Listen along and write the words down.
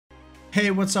Hey,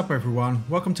 what's up everyone?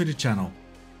 Welcome to the channel.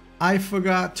 I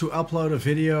forgot to upload a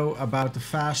video about the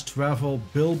fast travel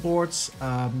billboards,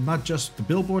 not just the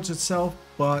billboards itself,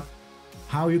 but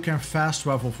how you can fast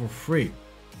travel for free.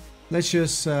 Let's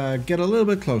just get a little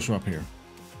bit closer up here.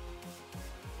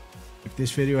 If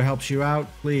this video helps you out,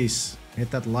 please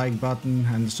hit that like button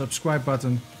and the subscribe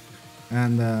button,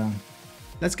 and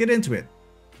let's get into it.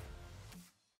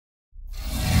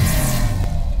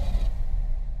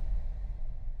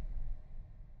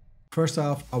 First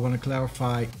off, I want to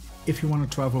clarify, if you want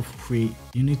to travel for free,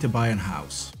 you need to buy a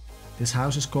house. This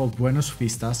house is called Buenos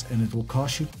Vistas and it will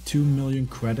cost you 2 million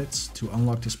credits to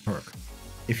unlock this perk.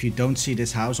 If you don't see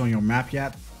this house on your map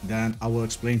yet, then I will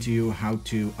explain to you how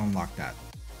to unlock that.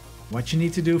 What you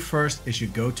need to do first is you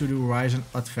go to the Horizon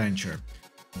Adventure.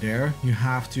 There you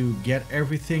have to get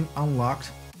everything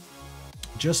unlocked,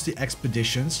 just the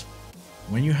expeditions.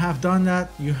 When you have done that,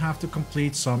 you have to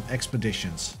complete some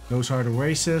expeditions. Those are the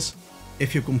races.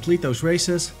 If you complete those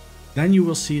races, then you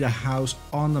will see the house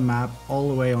on the map all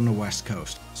the way on the west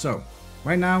coast. So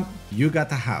right now you got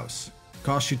the house. It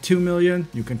costs you 2 million,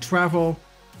 you can travel,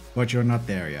 but you're not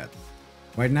there yet.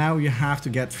 Right now you have to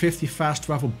get 50 fast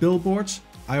travel billboards.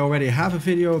 I already have a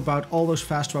video about all those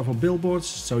fast travel billboards,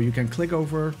 so you can click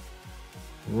over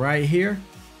right here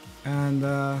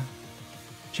and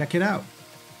check it out.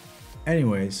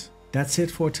 Anyways, that's it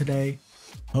for today.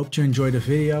 Hope you enjoyed the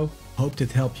video. Hope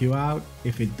it helped you out.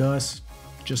 If it does,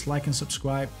 just like and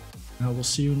subscribe, and I will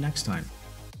see you next time.